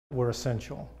We're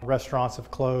essential. Restaurants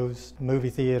have closed, movie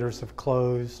theaters have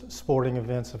closed, sporting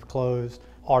events have closed.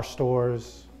 Our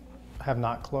stores have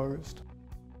not closed.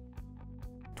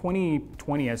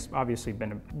 2020 has obviously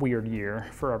been a weird year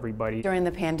for everybody. During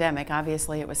the pandemic,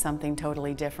 obviously it was something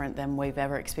totally different than we've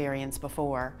ever experienced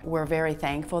before. We're very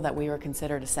thankful that we were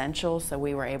considered essential, so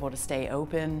we were able to stay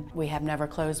open. We have never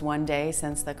closed one day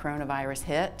since the coronavirus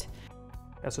hit.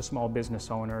 As a small business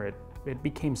owner, it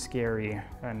became scary,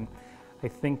 and I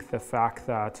think the fact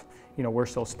that we're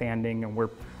still standing and we're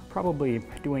probably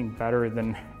doing better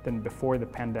than before the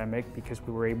pandemic because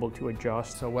we were able to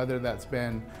adjust. So whether that's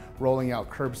been rolling out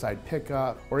curbside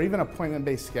pickup or even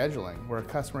appointment-based scheduling where a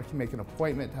customer can make an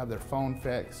appointment to have their phone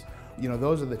fixed,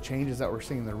 those are the changes that we're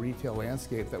seeing in the retail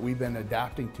landscape that we've been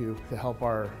adapting to help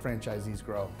our franchisees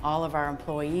grow. All of our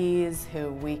employees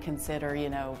who we consider,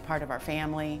 part of our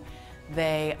family,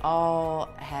 they all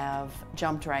have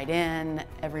jumped right in.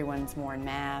 Everyone's worn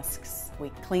masks. We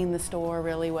clean the store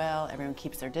really well. Everyone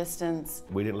keeps their distance.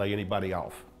 We didn't lay anybody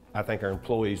off. I think our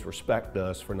employees respect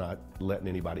us for not letting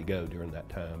anybody go during that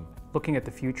time. Looking at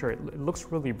the future, it looks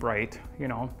really bright,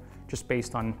 just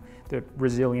based on the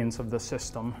resilience of the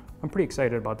system. I'm pretty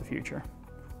excited about the future.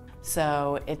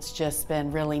 So it's just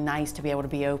been really nice to be able to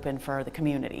be open for the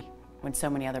community when so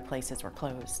many other places were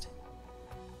closed.